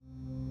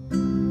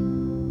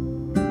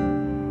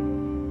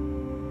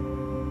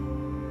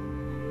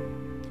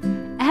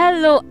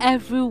Hello,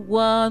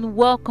 everyone.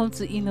 Welcome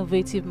to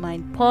Innovative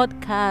Mind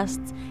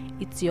Podcast.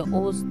 It's your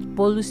host,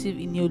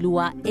 Bolusiv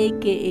Inyolua,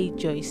 aka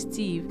Joy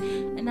Steve,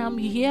 and I'm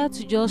here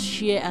to just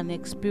share an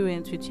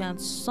experience with you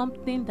and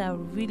something that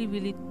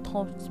really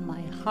touched my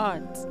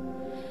heart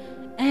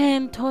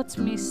and taught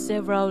me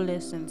several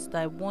lessons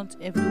that I want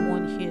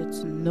everyone here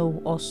to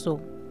know also.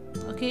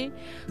 Okay,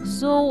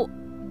 so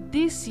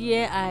this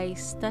year I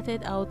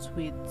started out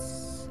with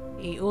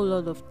a whole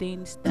lot of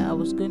things that I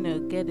was going to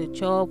get a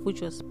job,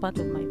 which was part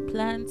of my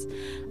plans,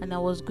 and I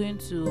was going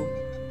to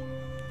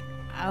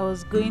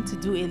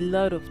do a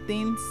lot of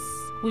things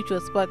which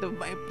was part of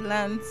my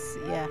plans.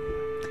 Yeah.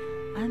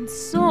 And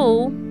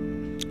so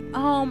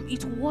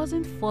it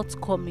wasn't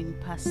forthcoming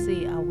per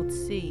se, I would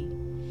say.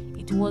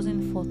 It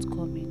wasn't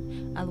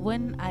forthcoming. And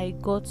when I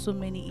got so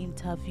many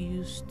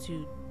interviews,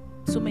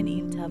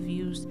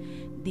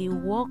 they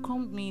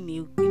welcomed me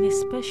in a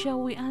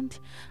special way, and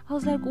I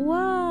was like,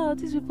 wow,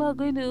 these people are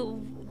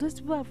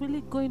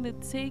really going to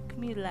take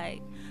me,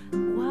 like,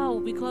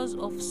 wow, because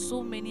of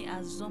so many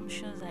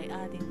assumptions I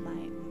had in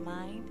my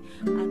mind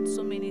and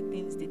so many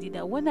things they did,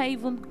 that when I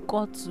even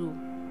got to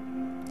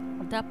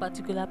that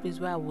particular place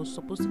where I was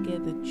supposed to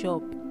get the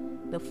job,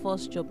 my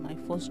first job,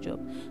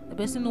 the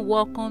person who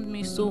welcomed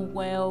me so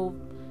well,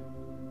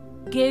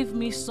 gave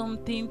me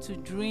something to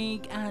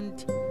drink,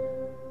 and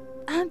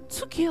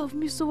took care of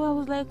me. So I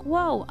was like,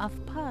 wow,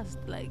 I've passed.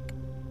 Like,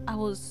 I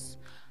was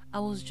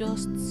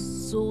just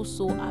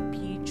so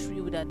happy,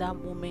 thrilled at that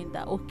moment,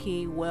 that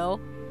okay, well,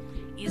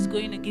 he's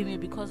going to give me,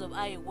 because of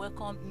how he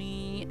welcomed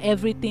me,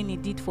 everything he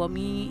did for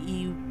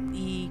me.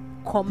 He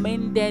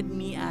commended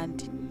me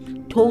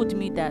and told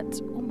me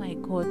that, oh my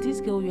god,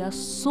 this girl, you are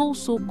so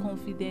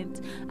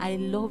confident. I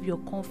love your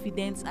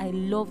confidence. I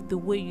love the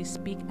way you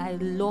speak. I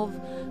love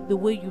the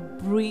way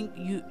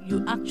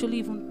you actually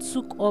even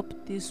took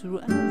up this role.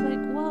 And I was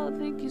like, wow,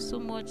 thank you so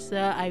much,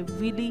 sir. I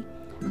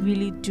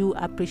really do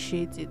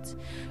appreciate it.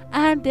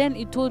 And then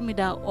he told me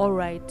that, all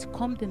right,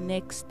 come the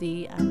next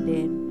day and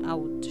then I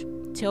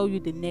would tell you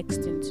the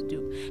next thing to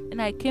do.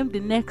 And I came the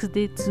next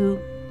day too.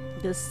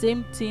 The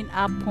same thing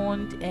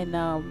happened, and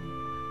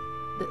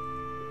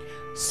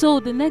so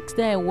the next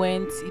day I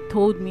went, he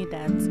told me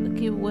that,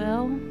 okay,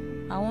 well,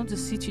 I want to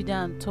sit you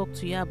down and talk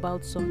to you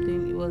about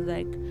something. It was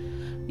like,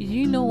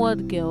 you know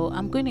what, girl,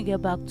 I'm going to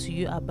get back to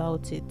you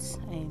about it.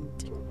 And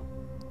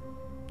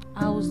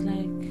I was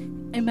like,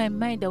 in my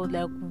mind, I was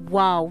like,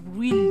 wow,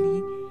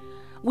 really?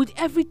 With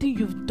everything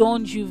you've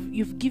done,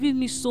 you've given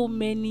me so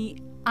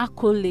many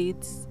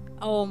accolades,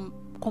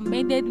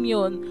 commended me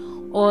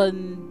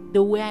on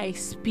the way I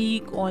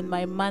speak, on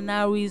my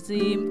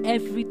mannerism,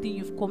 everything.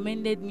 You've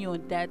commended me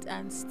on that,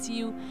 and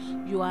still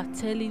you are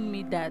telling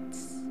me that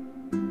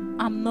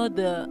I'm not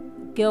the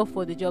girl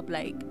for the job,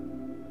 like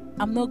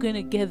I'm not going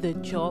to get the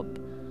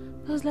job.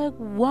 I was like,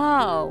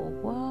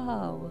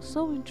 wow,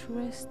 so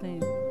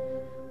interesting.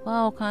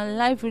 Wow, can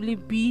life really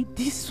be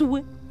this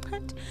way?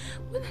 And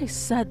when I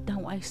sat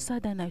down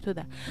and I thought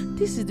that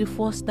this is the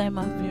first time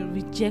I've been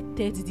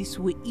rejected this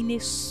way, in a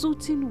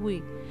certain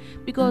way.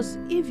 Because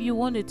if you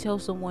want to tell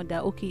someone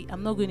that, okay,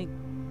 I'm not going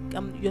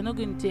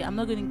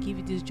to give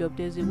you this job,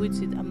 there's a way to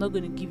say, I'm not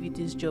going to give you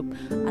this job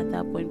at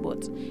that point.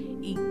 But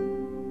he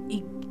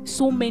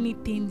so many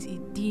things he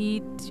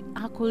did,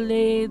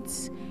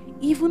 accolades,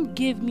 even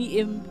gave me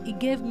a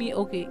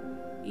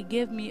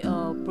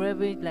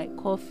beverage like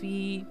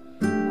coffee,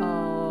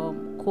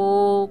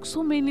 coke,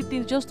 so many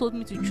things, just told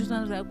me to choose. And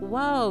I was like,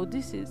 wow,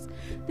 this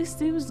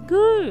seems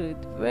good,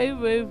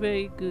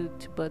 very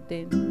good. But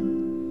then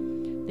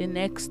the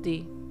next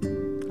day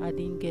I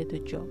didn't get the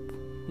job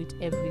with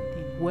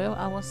everything. Well,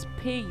 I was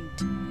pained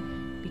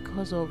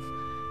because of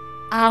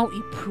how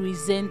he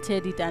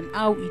presented it and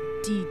how he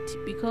did,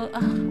 because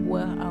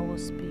I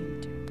was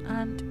pained.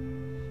 And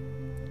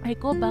I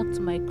got back to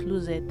my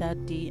closet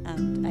that day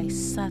and I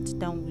sat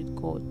down with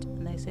God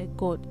and I said,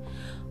 God,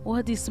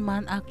 what this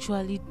man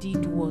actually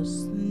did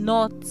was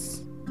not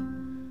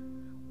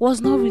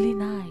really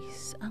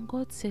nice. And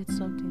God said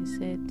something. He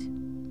said,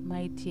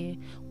 my dear,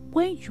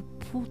 when you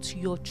put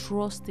your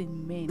trust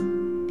in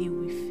men, they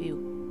will fail.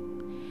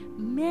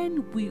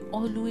 Men will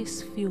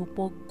always fail,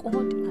 but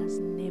God has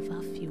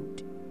never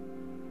failed.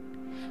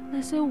 And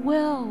I said,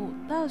 well,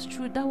 that's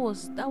true. That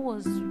was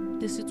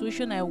the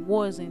situation I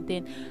was in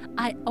then.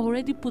 I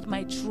already put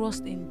my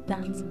trust in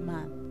that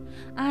man.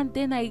 And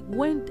then I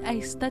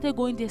started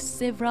going there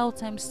several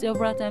times,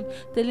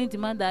 telling the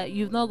man that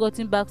you've not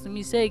gotten back to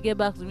me. Say you get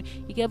back to me.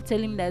 He kept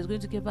telling me that he's going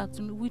to get back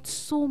to me with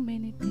so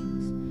many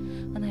things.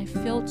 And I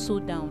felt so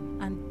down.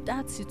 And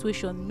that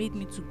situation made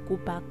me to go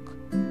back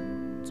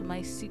to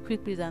my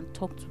secret place and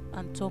talk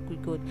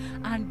with God.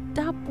 And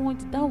that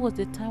was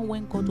the time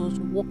when God was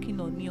working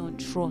on me on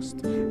trust.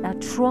 That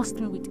trust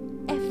me with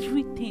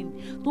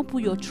everything. Don't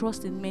put your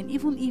trust in men,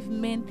 even if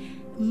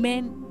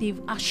men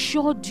they've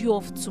assured you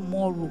of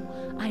tomorrow.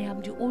 I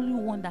am the only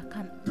one that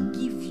can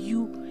give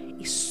you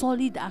a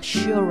solid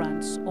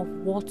assurance of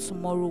what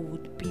tomorrow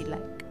would be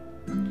like.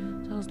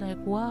 So I was like,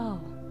 wow,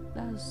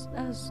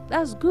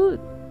 that's good.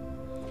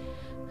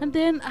 And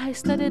then I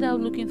started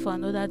out looking for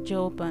another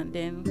job, and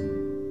then,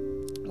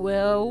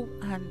 well,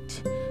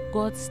 and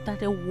God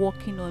started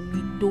working on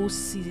me those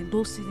seasons.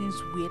 Those seasons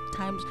were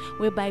times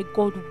whereby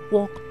God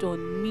worked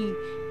on me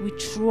with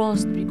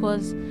trust,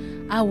 because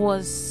I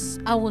was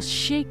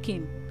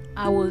shaking.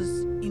 I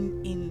was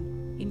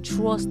in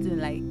trusting,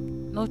 like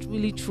not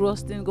really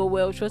trusting God.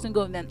 Well, trusting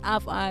God, and then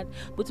half-hard,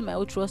 putting my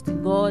own trust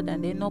in God,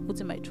 and then not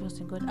putting my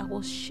trust in God. I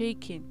was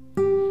shaking.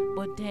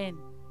 But then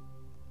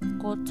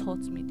God taught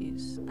me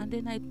this, and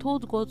then I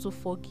told God to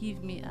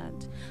forgive me,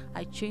 and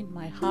I changed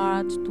my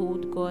heart,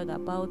 told God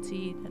about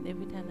it and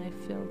everything, and I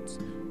felt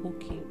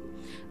okay.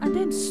 And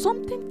then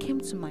something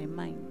came to my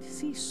mind.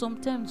 See,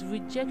 sometimes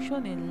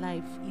rejection in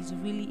life is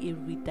really a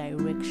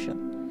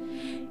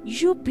redirection.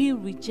 You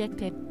being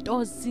rejected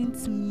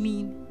doesn't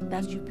mean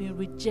that you've been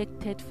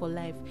rejected for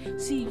life.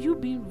 See, you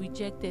being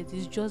rejected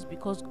is just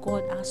because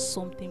God has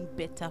something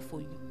better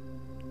for you.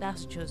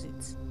 That's just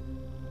it.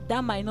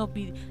 That might not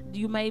be,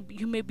 you may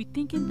be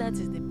thinking that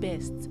is the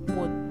best,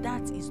 but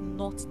that is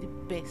not the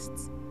best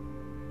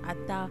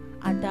at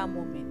that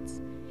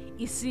moment.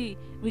 You see,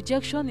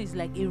 rejection is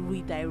like a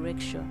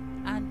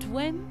redirection. And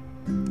when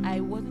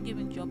I wasn't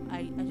given job,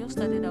 I just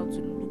started out to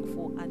look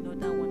for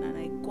another one, and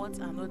I got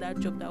another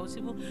job that I was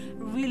even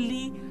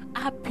really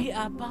happy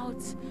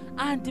about,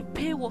 and the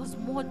pay was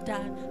more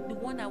than the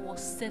one I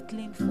was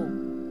settling for.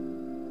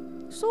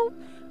 So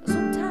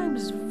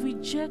sometimes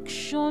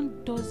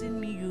rejection doesn't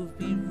mean you've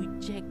been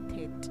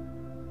rejected.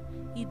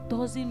 It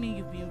doesn't mean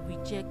you've been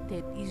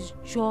rejected. It's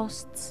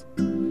just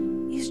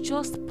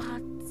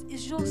part.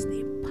 It's just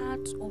a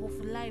part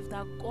of life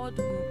that God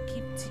will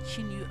keep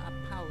teaching you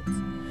about.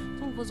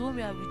 Some of us, when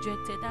we are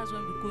rejected, that's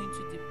when we go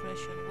into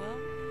depression. Well,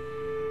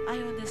 I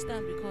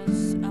understand,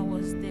 because I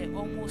was there,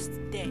 almost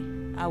there,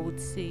 I would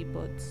say.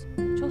 But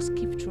just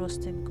keep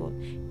trusting God.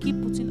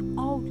 Keep putting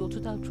all your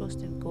total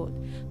trust in God.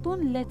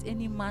 Don't let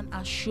any man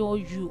assure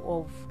you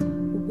of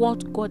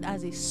what God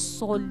has a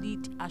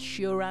solid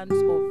assurance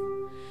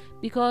of.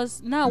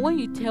 Because now, when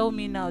you tell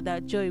me now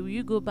that, Joy, will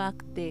you go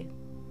back there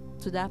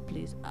to that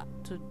place,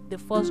 to the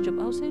first job,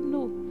 I'll say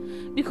no,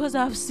 because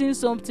I've seen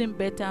something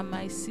better.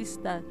 My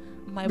sister,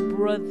 my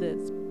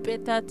brothers,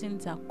 better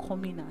things are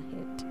coming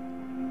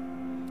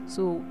ahead.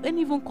 So when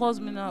even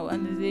calls me now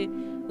and they say,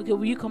 okay,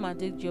 will you come and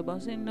take the job, I'll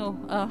say no,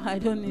 I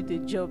don't need a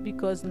job,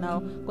 because now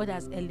God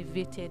has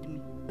elevated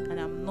me, and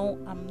I'm no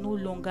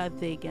longer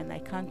there again. I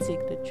can't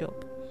take the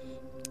job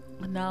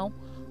now.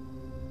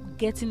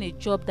 Getting a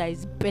job that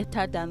is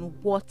better than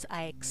what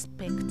I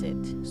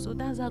expected. So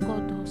that's how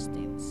God does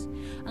things.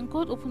 And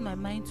God opened my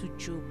mind to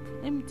Job.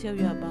 Let me tell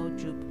you about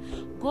Job.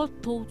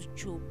 God told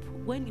Job,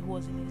 when he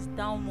was in his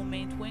down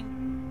moment,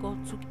 when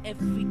God took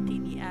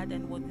everything he had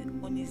and was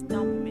on his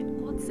down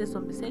moment, God said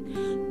something. He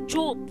said,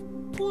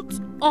 Job, put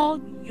all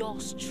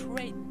your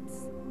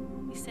strength.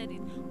 He said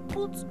it.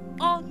 Put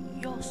all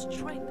your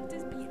strength. That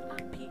is, be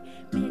happy,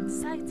 be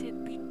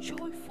excited, be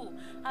joyful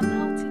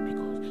about it,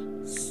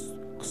 because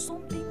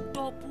something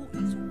double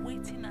is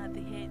waiting at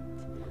the end.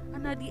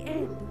 And at the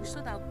end, we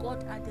saw that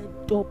God added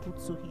double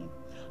to him,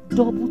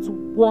 double to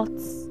what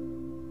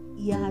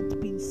he had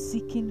been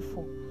seeking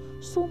for.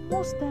 So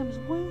most times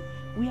when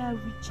we are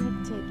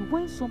rejected,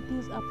 when some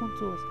things happen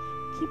to us,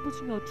 keep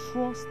putting your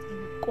trust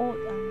in God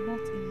and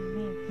not in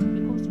men,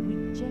 because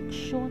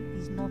rejection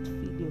is not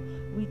failure.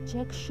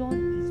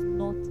 Rejection is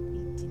not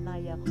a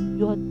denial.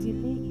 Your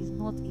delay is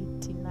not a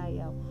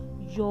denial.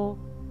 Your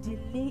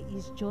delay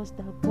is just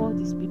that God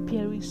is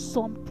preparing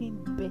something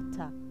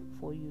better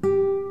for you,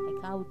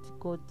 like how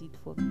God did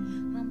for me.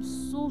 And I'm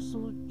so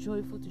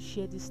joyful to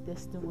share this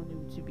testimony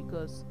with you,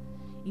 because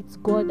it's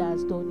God that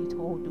has done it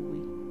all the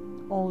way.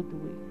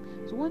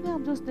 So one thing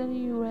I'm just telling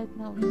you right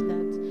now is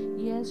that,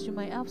 yes, you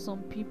might have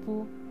some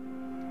people,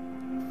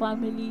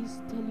 families,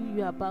 telling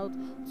you about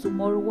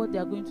tomorrow, what they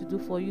are going to do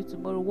for you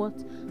tomorrow,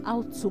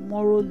 how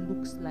tomorrow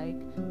looks like.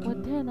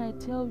 But then I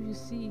tell you,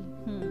 see,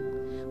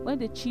 when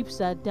the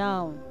chips are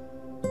down,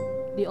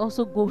 they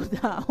also go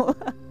down.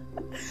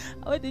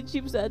 When the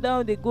chips are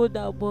down, they go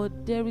down.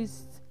 But there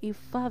is a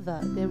Father,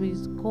 there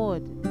is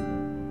God.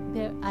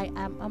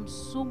 I'm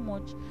so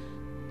much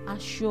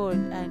assured,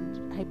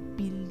 and I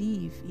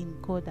believe in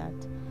God,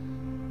 that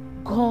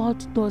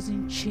God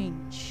doesn't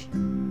change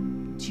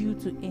due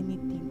to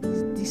anything.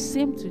 It's the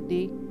same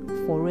today,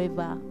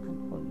 forever,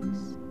 and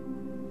always.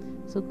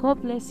 So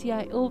God bless you.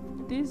 I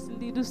hope this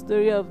little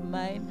story of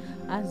mine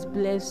has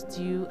blessed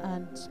you,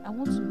 and I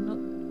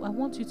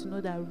want you to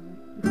know that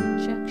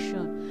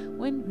rejection,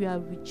 when we are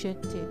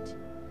rejected,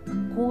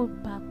 go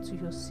back to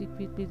your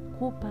secret place,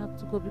 go back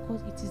to God,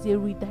 because it is a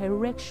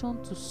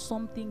redirection to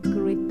something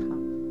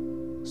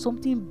greater,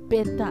 something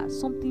better,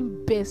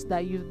 something best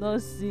that you've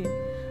not seen.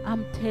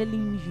 I'm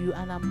telling you,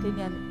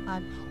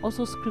 and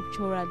also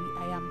scripturally,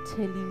 I am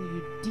telling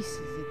you, this is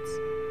it.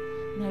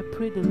 And I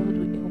pray the Lord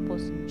will help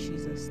us in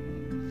Jesus'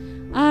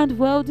 name. And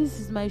well, this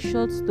is my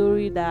short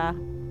story that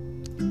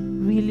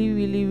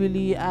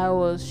really I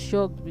was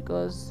shocked,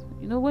 because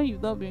when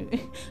you've not been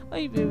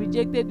when you've been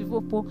rejected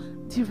before, but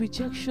the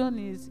rejection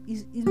is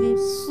in a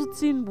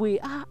soothing way.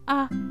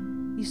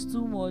 It's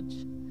too much.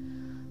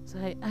 So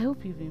I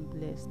hope you've been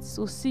blessed.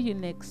 So see you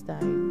next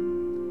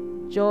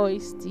time. Joy,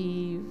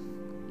 Steve.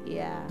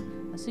 Yeah.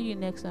 I'll see you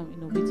next time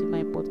innovating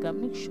my podcast.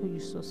 Make sure you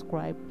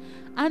subscribe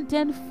and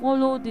then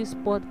follow this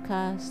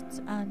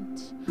podcast.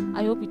 And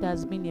I hope it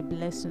has been a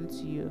blessing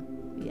to you.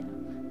 Yeah.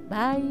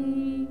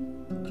 Bye.